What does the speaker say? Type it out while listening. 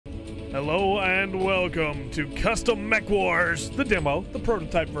Hello and welcome to Custom Mech Wars, the demo, the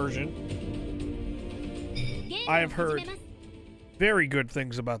prototype version. I have heard very good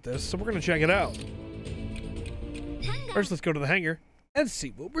things about this, so we're going to check it out. First, let's go to the hangar and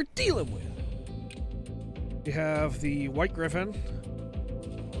see what we're dealing with. We have the White Griffin.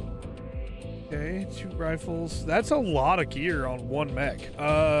 Okay, 2 rifles. That's a lot of gear on one mech.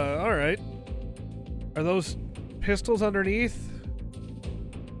 Alright. Are those pistols underneath?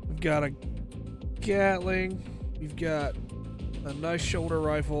 We've got a Gatling. We've got a nice shoulder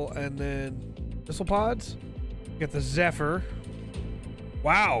rifle, and then missile pods. We got the Zephyr.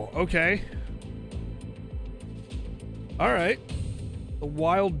 Wow, okay. Alright. The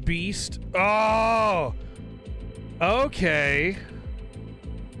Wild Beast. Oh! Okay.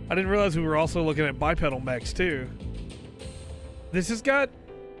 I didn't realize we were also looking at bipedal mechs too. This has got,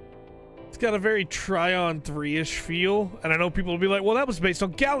 it's got a very Tryon 3-ish feel, and I know people will be like, well, that was based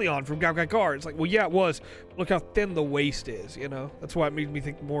on Galleon from Gal Gal Gar. It's like, well, yeah, it was. Look how thin the waist is, you know? That's why it made me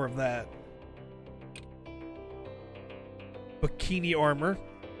think more of that. Bikini armor.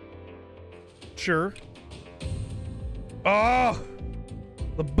 Sure. Oh!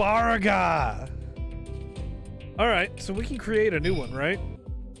 The Baraga! Alright, so we can create a new one, right?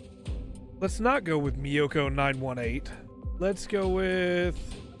 Let's not go with Miyoko 918. Let's go with...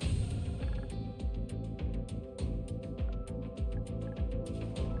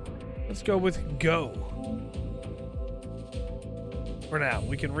 Let's go with Go. For now,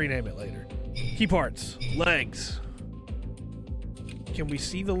 we can rename it later. Key parts. Legs. Can we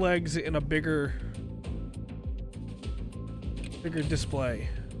see the legs in a bigger display?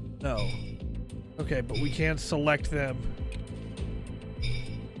 No. Okay, but we can select them.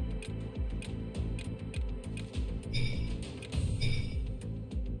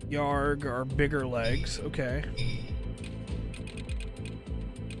 Yarg are bigger legs. Okay.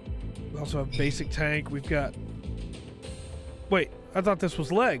 We also have basic tank. We've got... Wait, I thought this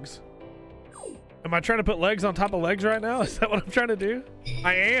was legs. Am I trying to put legs on top of legs right now? Is that what I'm trying to do?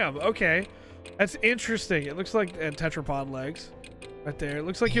 I am. Okay. That's interesting. It looks like tetrapod legs right there. It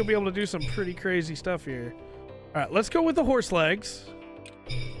looks like you'll be able to do some pretty crazy stuff here. All right, let's go with the horse legs.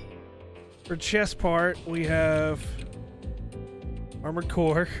 For chest part, we have armored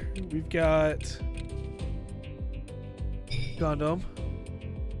core. We've got Gundam.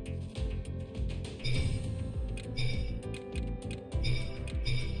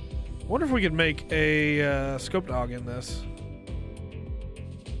 I wonder if we could make a scope dog in this.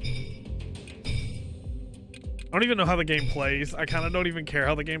 I don't even know how the game plays. I kind of don't even care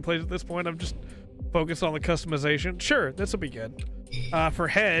how the game plays at this point. I'm just focused on the customization. Sure, this will be good. For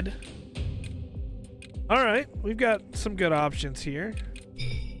head. Alright, we've got some good options here.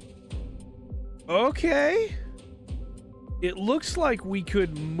 Okay. It looks like we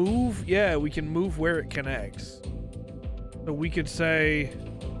could move... Yeah, we can move where it connects. So we could say...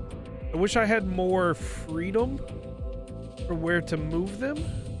 I wish I had more freedom for where to move them.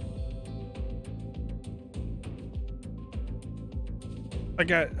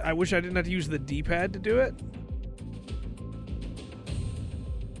 Like, I wish I didn't have to use the D-pad to do it.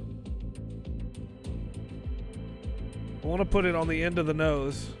 I want to put it on the end of the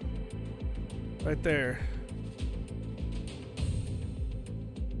nose. Right there.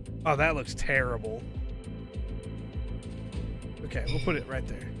 Oh, that looks terrible. Okay, we'll put it right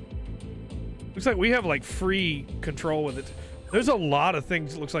there. Looks like we have, like, free control with it. There's a lot of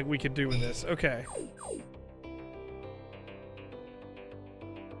things it looks like we could do with this. Okay.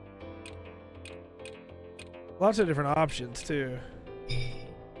 Lots of different options, too.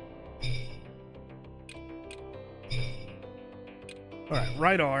 Alright,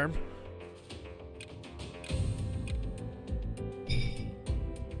 right arm.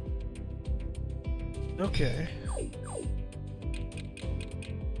 Okay.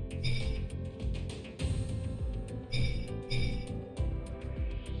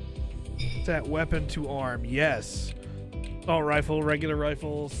 That weapon to arm, yes. Assault rifle, regular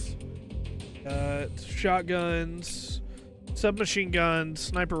rifles. Shotguns, submachine guns,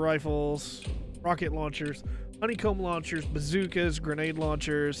 sniper rifles, rocket launchers, honeycomb launchers, bazookas, grenade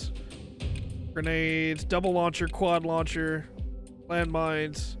launchers, grenades, double launcher, quad launcher,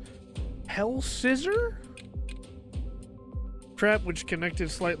 landmines, hell scissor? Trap which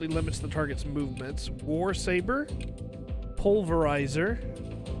connected slightly limits the target's movements, war saber, pulverizer,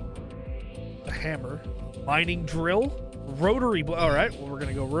 a hammer, mining drill, rotary blade. All right, well, we're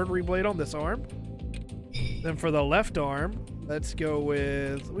gonna go rotary blade on this arm. Then for the left arm, let's go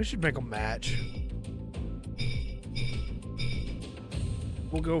with, we should make a match.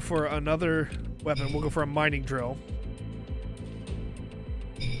 We'll go for another weapon. We'll go for a mining drill.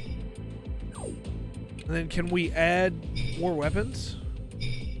 And then can we add more weapons?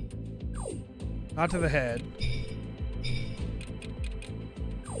 Not to the head.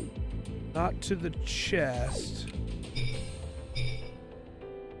 Not to the chest.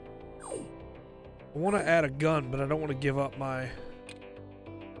 I want to add a gun, but I don't want to give up my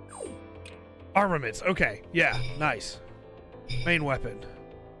armaments. Okay, yeah, nice. Main weapon.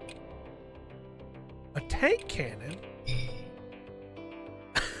 A tank cannon?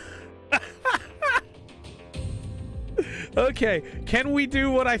 Okay, can we do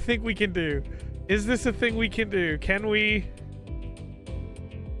what I think we can do? Is this a thing we can do? Can we?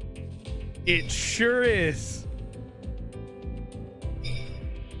 It sure is.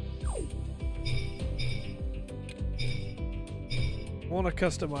 I want to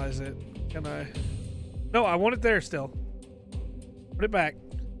customize it. Can I? No, I want it there still. Put it back.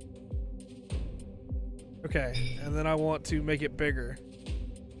 Okay, and then I want to make it bigger.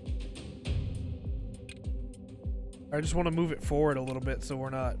 I just want to move it forward a little bit so we're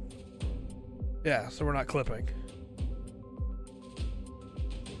not... Yeah, so we're not clipping.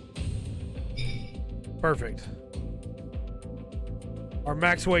 Perfect. Our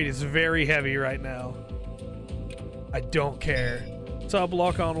max weight is very heavy right now. I don't care. Sub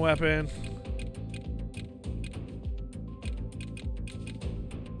lock-on weapon.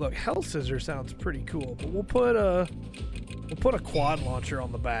 Look, health scissor sounds pretty cool, but we'll put a quad launcher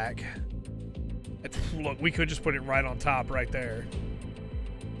on the back. Look, we could just put it right on top right there.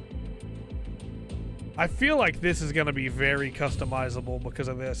 I feel like this is going to be very customizable because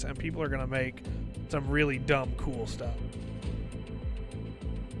of this, and people are going to make some really dumb cool stuff.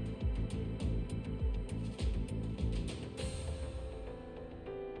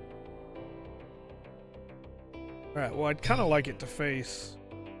 Alright, well, I'd kind of like it to face...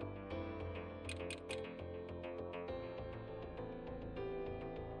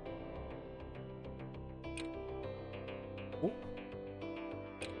 Oh.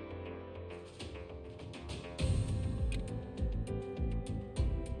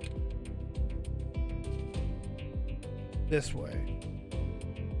 This way.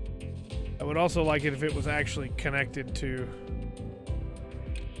 I would also like it if it was actually connected to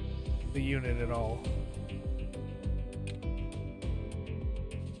the unit at all.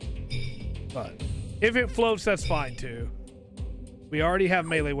 But if it floats, that's fine too. We already have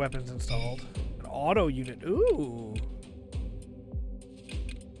melee weapons installed. An auto unit. Ooh.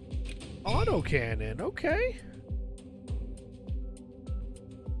 Auto cannon. Okay.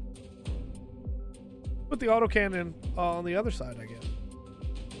 Put the auto cannon on the other side, I guess.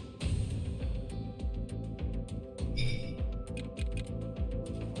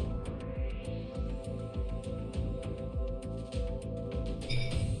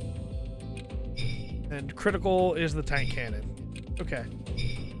 And critical is the tank cannon. Okay.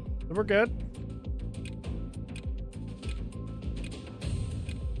 So we're good.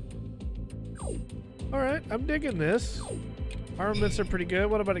 Alright, I'm digging this. Armaments are pretty good.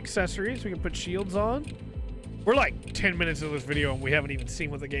 What about accessories? We can put shields on. We're like 10 minutes into this video and we haven't even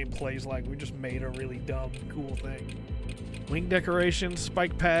seen what the game plays like. We just made a really dumb, cool thing. Wing decorations,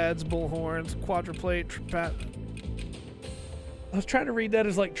 spike pads, bull horns, quadruplate, I was trying to read that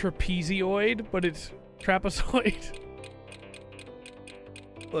as like trapezoid, but it's trapezoid.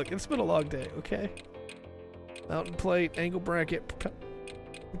 Look, it's been a long day, okay? Mountain plate, angle bracket,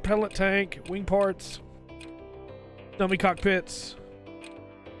 propellant tank, wing parts, dummy cockpits.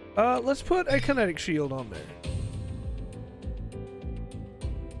 Let's put a kinetic shield on there.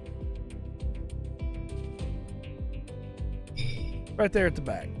 Right there at the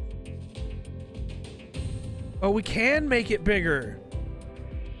back. Oh, we can make it bigger.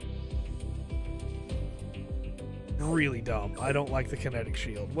 Really dumb. I don't like the kinetic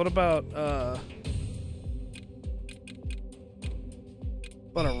shield. What about a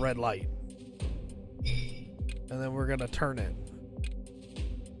red light? And then we're gonna turn it.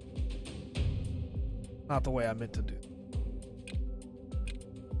 Not the way I meant to do.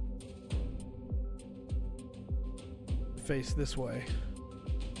 Face this way.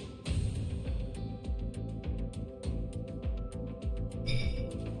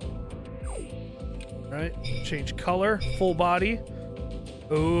 Right, change color, full body.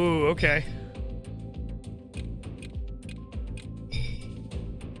 Ooh, okay.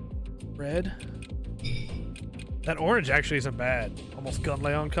 Red. That orange actually isn't bad. Almost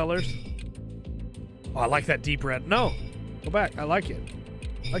Gunleon colors. Oh, I like that deep red. No, go back. I like it.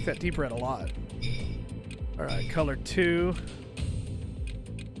 I like that deep red a lot. All right, color 2.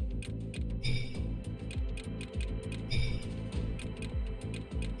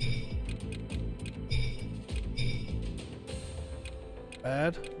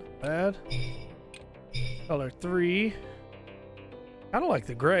 Bad, bad. Color 3. I don't like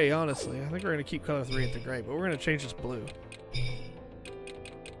the gray, honestly. I think we're going to keep color 3 at the gray, but we're going to change this blue.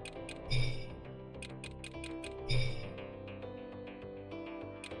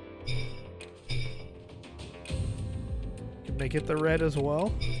 Can make it the red as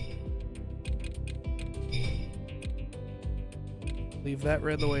well. Leave that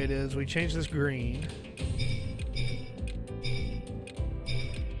red the way it is. We change this green.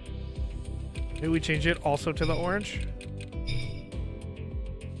 Maybe we change it also to the orange.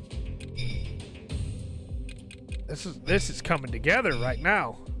 This is coming together right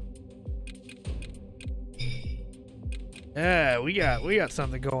now. Yeah, we got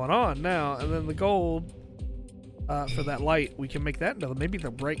something going on now. And then the gold for that light, we can make that into maybe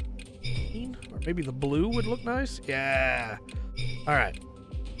the bright green, or maybe the blue would look nice. Yeah. All right.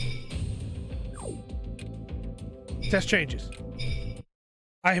 Test changes.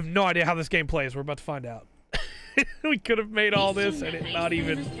 I have no idea how this game plays. We're about to find out. We could have made all this and it not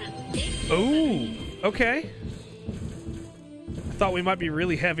even... Ooh, okay. I thought we might be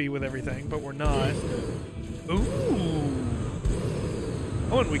really heavy with everything, but we're not. Ooh.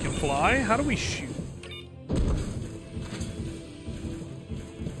 Oh, and we can fly? How do we shoot?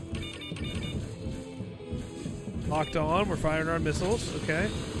 Locked on, we're firing our missiles, okay.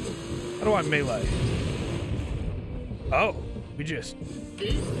 How do I melee? Oh, we just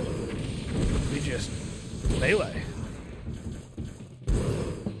melee.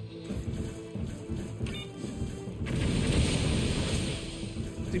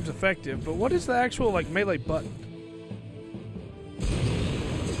 Seems effective, but what is the actual like melee button?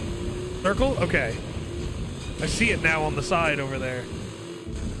 Circle? Okay. I see it now on the side over there.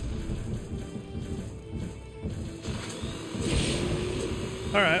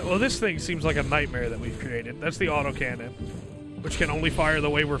 Alright, well this thing seems like a nightmare that we've created. That's the autocannon, which can only fire the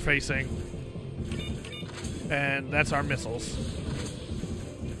way we're facing. And that's our missiles,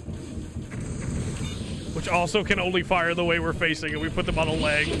 which also can only fire the way we're facing, and we put them on a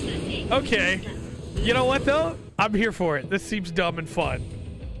leg. Okay. You know what, though? I'm here for it. This seems dumb and fun.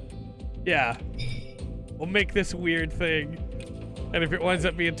 Yeah. We'll make this weird thing, and if it winds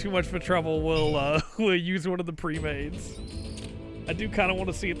up being too much for trouble, we'll use one of the pre-mades. I do kind of want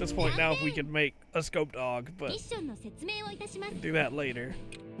to see at this point now if we can make a scope dog, but we'll do that later.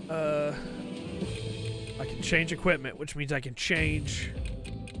 I can change equipment, which means I can change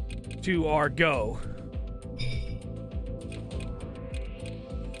to our go.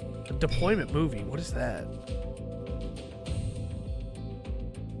 A deployment movie, what is that?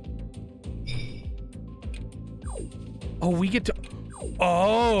 Oh, we get to...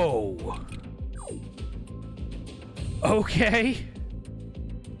 Oh! Okay.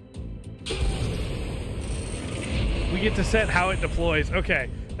 We get to set how it deploys. Okay,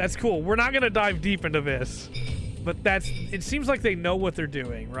 that's cool. We're not gonna dive deep into this, but it seems like they know what they're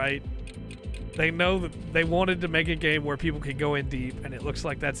doing, right? They know that they wanted to make a game where people can go in deep, and it looks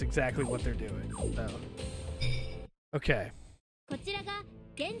like that's exactly what they're doing. So, okay.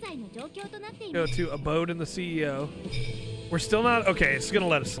 Go to abode in the CEO. We're still not... Okay, it's gonna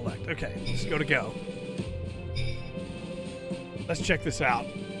let us select. Okay, let's go to go. Let's check this out.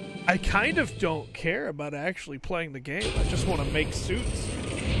 I kind of don't care about actually playing the game. I just want to make suits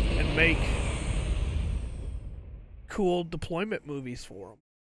and make cool deployment movies for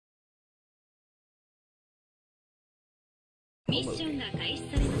them.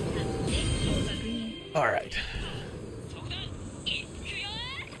 All right.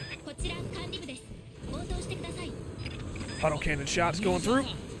 Autocannon shots going through.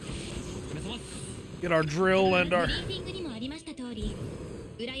 Get our drill and our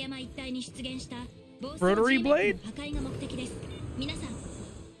rotary blade?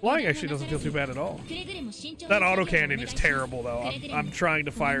 Flying actually doesn't feel too bad at all. That autocannon is terrible, though. I'm trying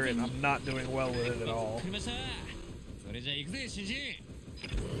to fire it, and I'm not doing well with it at all.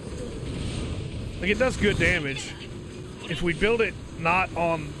 Like, it does good damage. If we build it not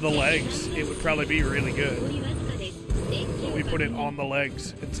on the legs, it would probably be really good. But we put it on the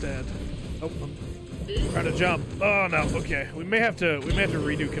legs instead. Oh, I'm trying to jump. Oh no. Okay, we may have to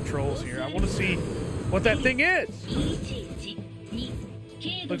redo controls here. I want to see what that thing is.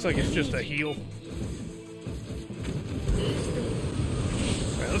 Looks like it's just a heal. All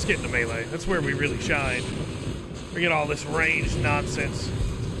right, let's get into melee. That's where we really shine. Forget all this range nonsense.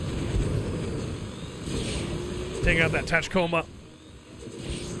 Take out that Tachikoma.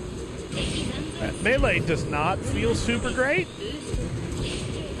 That melee does not feel super great.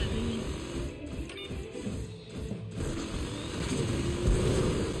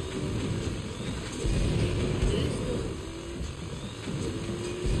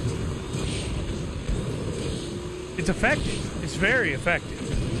 It's effective. It's very effective.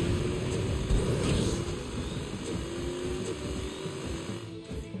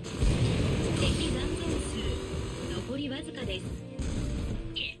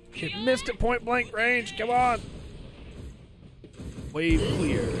 It missed at point blank range. Come on. Wave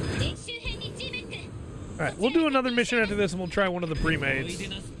clear. Alright, we'll do another mission after this and we'll try one of the pre-mades.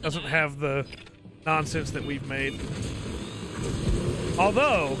 Doesn't have the nonsense that we've made.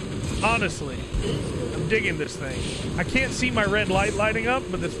 Although, honestly, I'm digging this thing. I can't see my red light lighting up,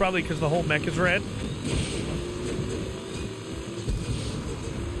 but that's probably because the whole mech is red.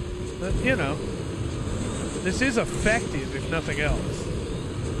 But, you know, this is effective if nothing else.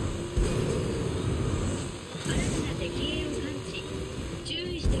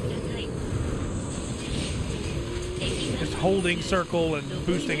 Just holding circle and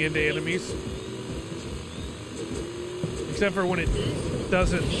boosting into enemies. Except for when it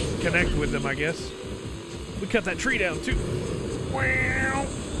doesn't connect with them, I guess. We cut that tree down too. Wow.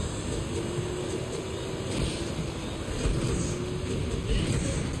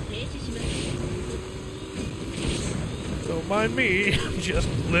 Don't mind me, I'm just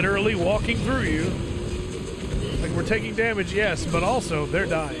literally walking through you. Like we're taking damage, yes, but also they're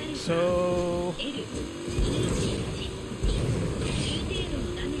dying, so...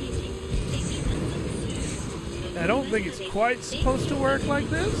 I don't think it's quite supposed to work like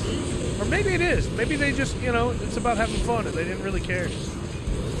this. Or maybe it is. Maybe they just, you know, it's about having fun and they didn't really care.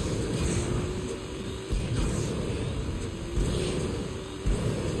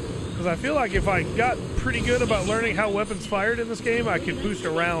 Because I feel like if I got pretty good about learning how weapons fired in this game, I could boost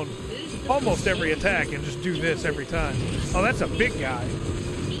around almost every attack and just do this every time. Oh, that's a big guy.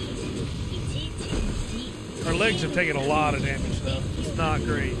 Our legs have taken a lot of damage, though. It's not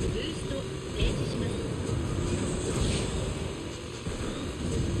great.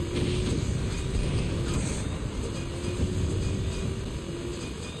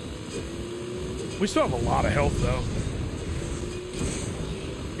 We still have a lot of health, though.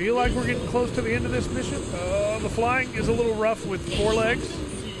 Feel like we're getting close to the end of this mission. The flying is a little rough with 4 legs.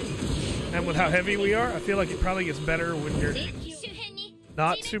 And with how heavy we are, I feel like it probably gets better when you're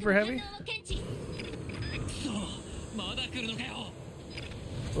not super heavy.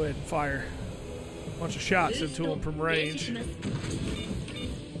 Go ahead and fire a bunch of shots into them from range.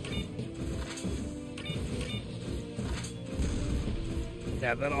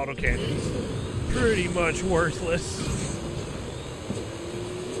 Yeah, that autocannon is pretty much worthless.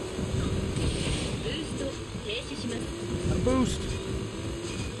 A boost.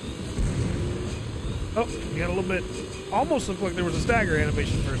 Oh, you got a little bit. Almost looked like there was a stagger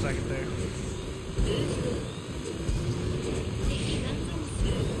animation for a second there.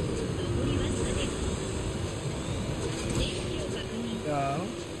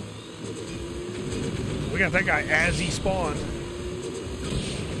 We got that guy as he spawned.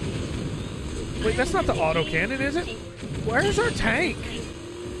 Wait, that's not the autocannon, is it? Where's our tank?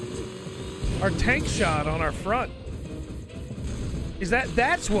 Our tank shot on our front. Is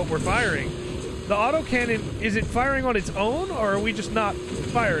that's what we're firing? The autocannon, is it firing on its own, or are we just not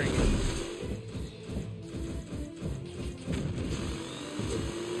firing it?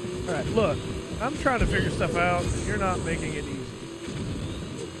 Alright, look. I'm trying to figure stuff out. You're not making it easy.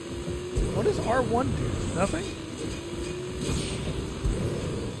 What does R1 do? Nothing?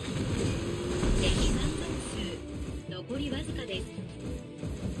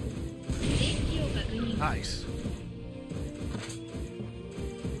 Nice.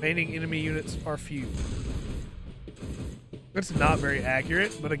 Remaining enemy units are few. It's not very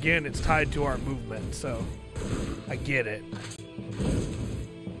accurate, but again, it's tied to our movement, so I get it.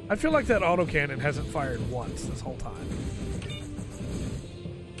 I feel like that autocannon hasn't fired once this whole time.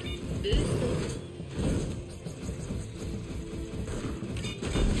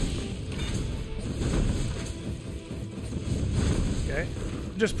 Okay.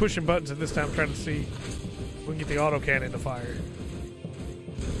 I'm just pushing buttons at this time, trying to see if we can get the autocannon to fire.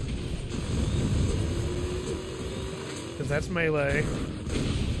 Because that's melee.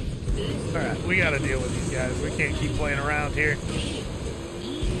 Alright, we gotta deal with these guys. We can't keep playing around here.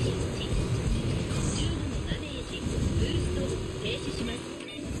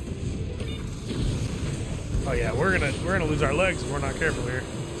 Oh yeah, we're gonna lose our legs if we're not careful here.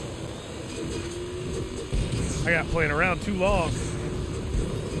 I got playing around too long.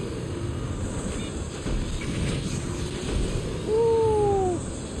 Woo.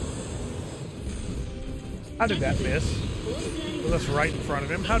 How did that miss? Well, that's right in front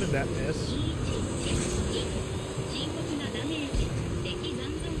of him. How did that miss?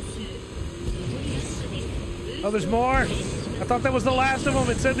 Oh, there's more. I thought that was the last of them.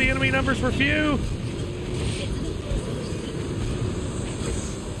 It said the enemy numbers were few.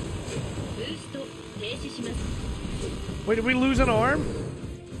 Wait, did we lose an arm?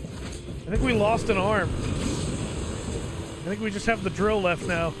 I think we lost an arm. I think we just have the drill left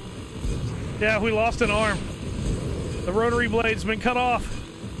now. Yeah, we lost an arm. The rotary blade's been cut off.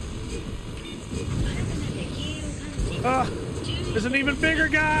 There's an even bigger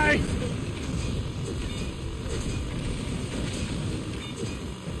guy.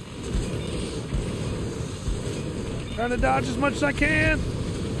 Trying to dodge as much as I can.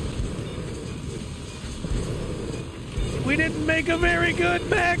 We didn't make a very good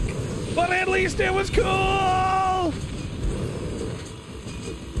mech, but at least it was cool.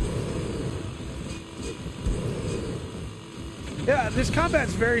 Yeah, this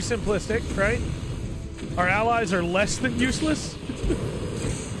combat's very simplistic, right? Our allies are less than useless.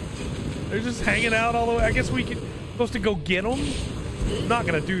 They're just hanging out all the way. I guess we're supposed to go get them. I'm not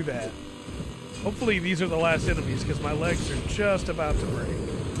gonna do that. Hopefully these are the last enemies because my legs are just about to break.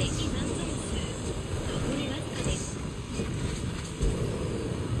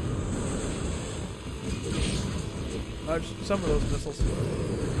 Some of those missiles.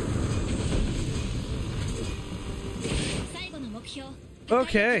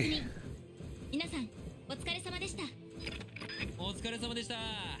 Okay.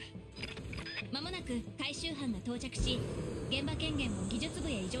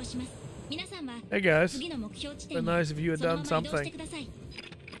 Hey guys, been nice if you had done something.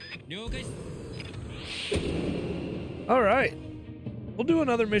 Alright, we'll do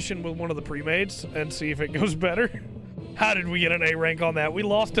another mission with one of the pre-mades and see if it goes better. How did we get an A rank on that? We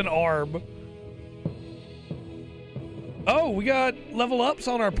lost an arm. Oh, we got level ups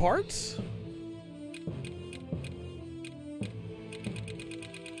on our parts?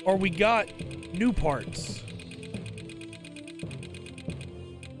 Or we got new parts?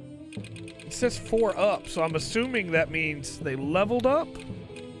 It says 4 up, so I'm assuming that means they leveled up?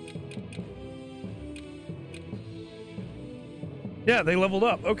 Yeah, they leveled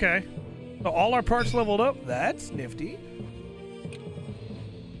up. Okay. So all our parts leveled up? That's nifty.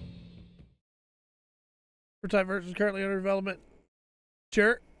 Prototype version is currently under development.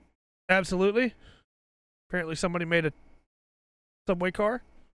 Sure. Absolutely. Apparently somebody made a subway car.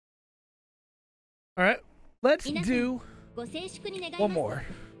 Alright. Let's do one more.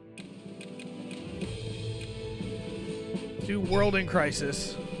 Do World in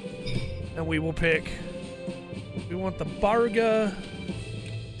Crisis. And we will pick... We want the Baruga...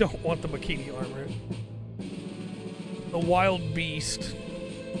 Don't want the bikini armor. The Wild Beast.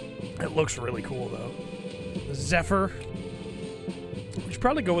 It looks really cool though. The Zephyr. We should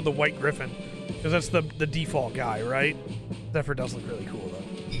probably go with the White Griffin because that's the default guy, right? Zephyr does look really cool though.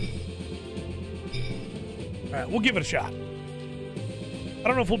 All right, we'll give it a shot. I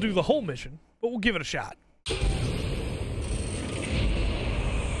don't know if we'll do the whole mission, but we'll give it a shot.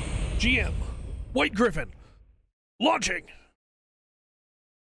 GM, White Griffin, launching.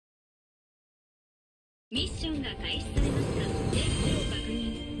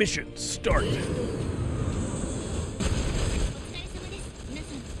 Mission start.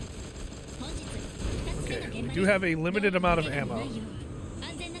 Okay, we do have a limited amount of ammo.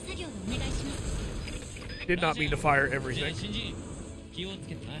 Did not mean to fire everything.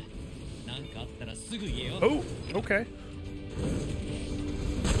 Oh, okay.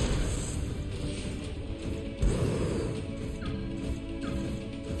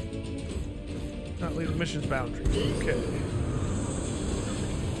 Not leave the mission's boundaries. Okay.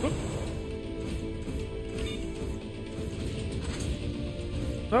 Whoop.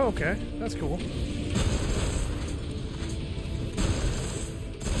 Oh, okay. That's cool.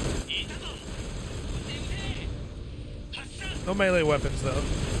 No melee weapons, though.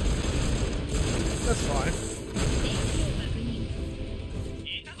 That's fine.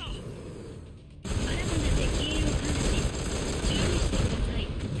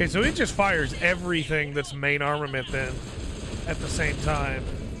 Okay, so it just fires everything that's main armament then at the same time.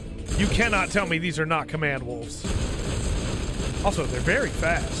 You cannot tell me these are not command wolves. Also, they're very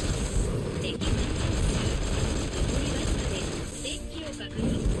fast.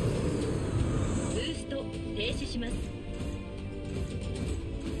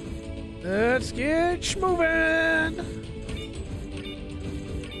 Let's get moving.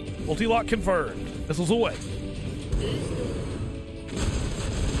 Multi-lock confirmed. Missiles away.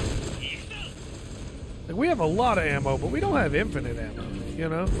 Like, we have a lot of ammo, but we don't have infinite ammo, you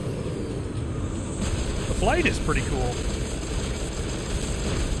know? The flight is pretty cool.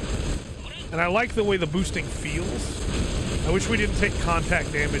 And I like the way the boosting feels. I wish we didn't take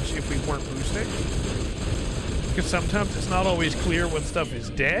contact damage if we weren't boosting. Because sometimes it's not always clear when stuff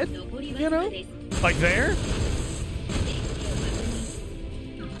is dead, you know? Like there.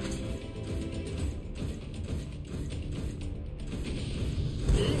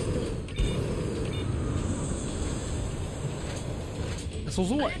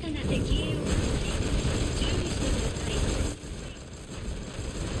 Missiles away.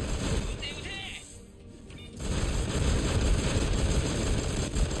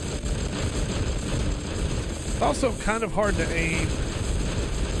 It's also kind of hard to aim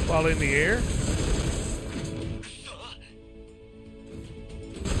while in the air.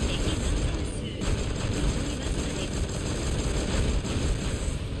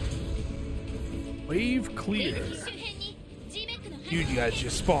 Wave clear. You guys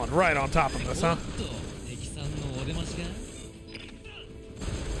just spawned right on top of us, huh?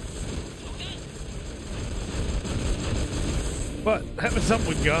 But having something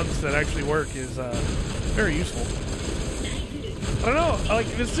with guns that actually work is very useful. I don't know, like,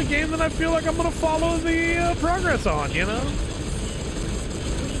 this is a game that I feel like I'm gonna follow the progress on, you know?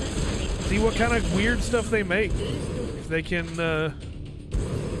 See what kind of weird stuff they make. If they can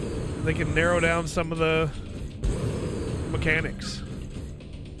narrow down some of the mechanics.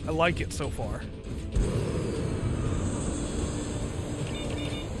 I like it so far.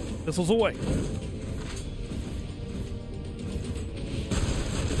 Missiles away.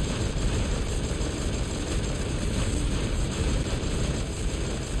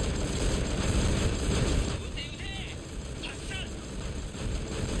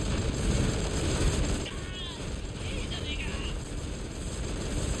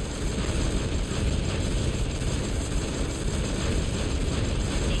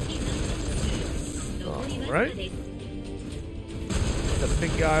 Right? Got a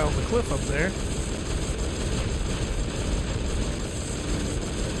big guy on the cliff up there.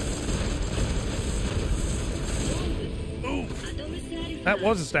 Ooh. That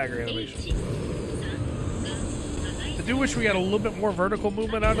was a stagger animation. I do wish we got a little bit more vertical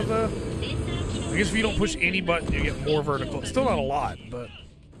movement out of the... I guess if you don't push any button, you get more vertical. It's still not a lot, but...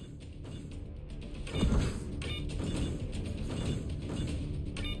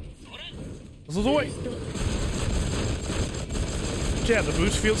 This is away. Yeah, the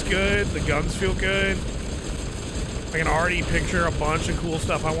boost feels good. The guns feel good. I can already picture a bunch of cool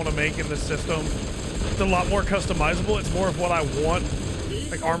stuff I want to make in this system. It's a lot more customizable. It's more of what I want,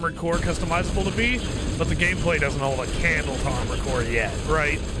 like Armored Core customizable to be, but the gameplay doesn't hold a candle to Armored Core yet,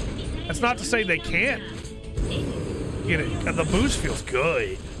 right? That's not to say they can't. You know, the boost feels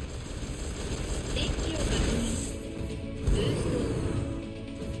good.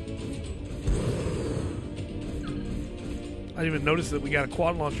 I didn't even notice that we got a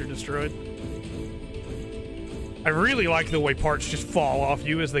quad launcher destroyed. I really like the way parts just fall off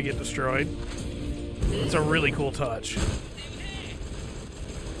you as they get destroyed. It's a really cool touch.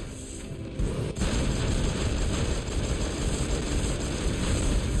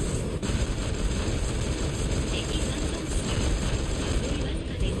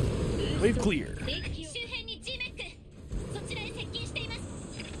 Wave clear.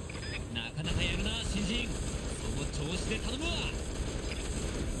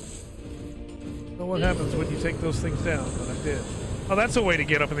 So what happens when you take those things down? But I did. Oh, that's a way to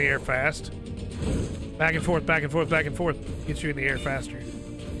get up in the air fast. Back and forth, back and forth, back and forth. Gets you in the air faster.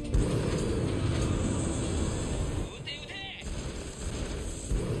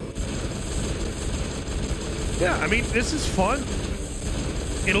 Yeah, I mean, this is fun.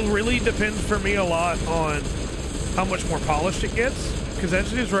 It'll really depend for me a lot on how much more polished it gets. Because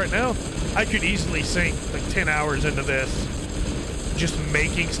as it is right now, I could easily sink like 10 hours into this just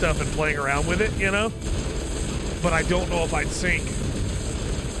making stuff and playing around with it, you know? But I don't know if I'd sink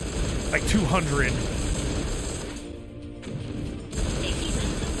like 200.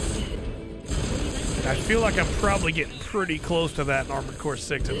 I feel like I'm probably getting pretty close to that in Armored Core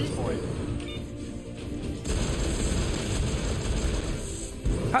 6 at this point.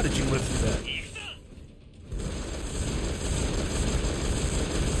 How did you live through that?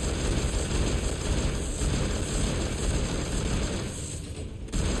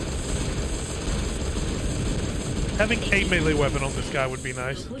 Having a melee weapon on this guy would be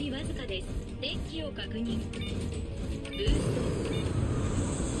nice.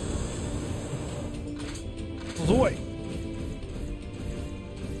 Zoy.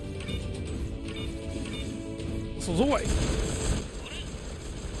 Zoy.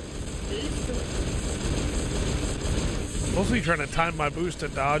 Mostly trying to time my boost to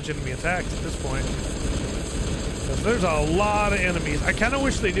dodge enemy attacks at this point. Because there's a lot of enemies. I kind of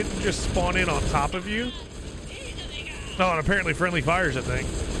wish they didn't just spawn in on top of you. Oh, and apparently friendly fires, I think.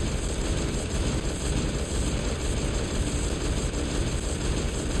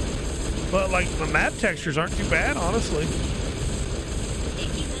 But, like, the map textures aren't too bad, honestly.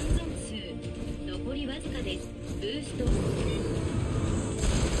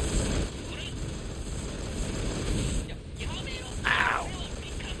 Ow.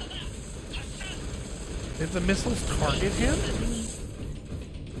 Did the missiles target him?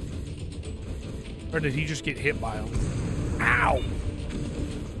 Or did he just get hit by them? Ow!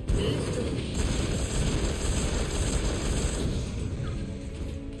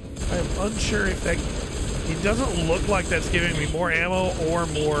 I'm unsure if that... It doesn't look like that's giving me more ammo or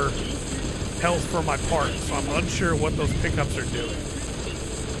more health for my parts, so I'm unsure what those pickups are doing.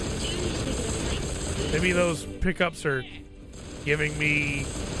 Maybe those pickups are giving me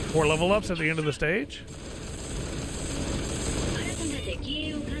more level ups at the end of the stage?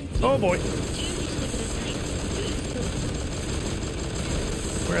 Oh boy.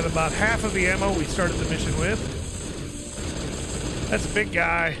 We're at about half of the ammo we started the mission with. That's a big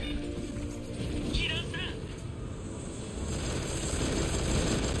guy.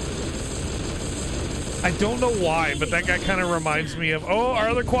 I don't know why, but that guy kind of reminds me of... Oh, our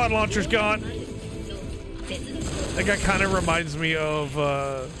other quad launcher's gone. That guy kind of reminds me of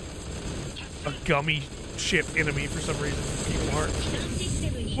a gummy ship enemy for some reason. Kingdom Hearts.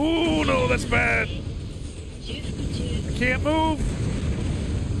 Ooh, no, that's bad. I can't move.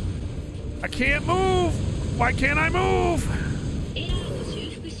 I can't move. Why can't I move?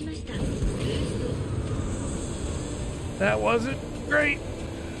 That wasn't great.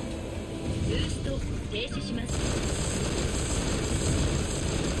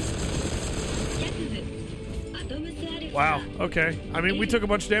 Wow, okay. I mean, we took a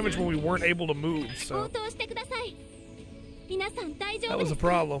bunch of damage when we weren't able to move, so... That was a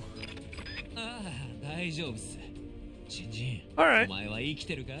problem. Alright.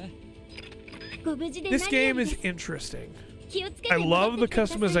 This game is interesting. I love the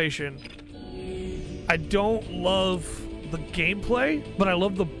customization. I don't love the gameplay, but I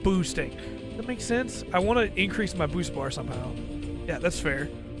love the boosting. That makes sense? I want to increase my boost bar somehow. Yeah, that's fair.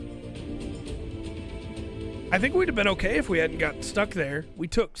 I think we'd have been okay if we hadn't gotten stuck there. We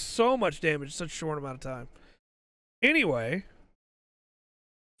took so much damage in such a short amount of time. Anyway,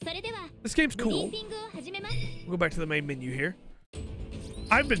 this game's cool. We'll go back to the main menu here.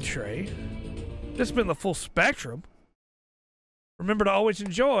 I've been Trey. This has been the full spectrum. Remember to always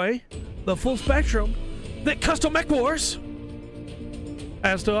enjoy the full spectrum that Custom Mech Wars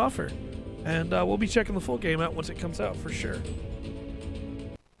has to offer. And we'll be checking the full game out once it comes out for sure.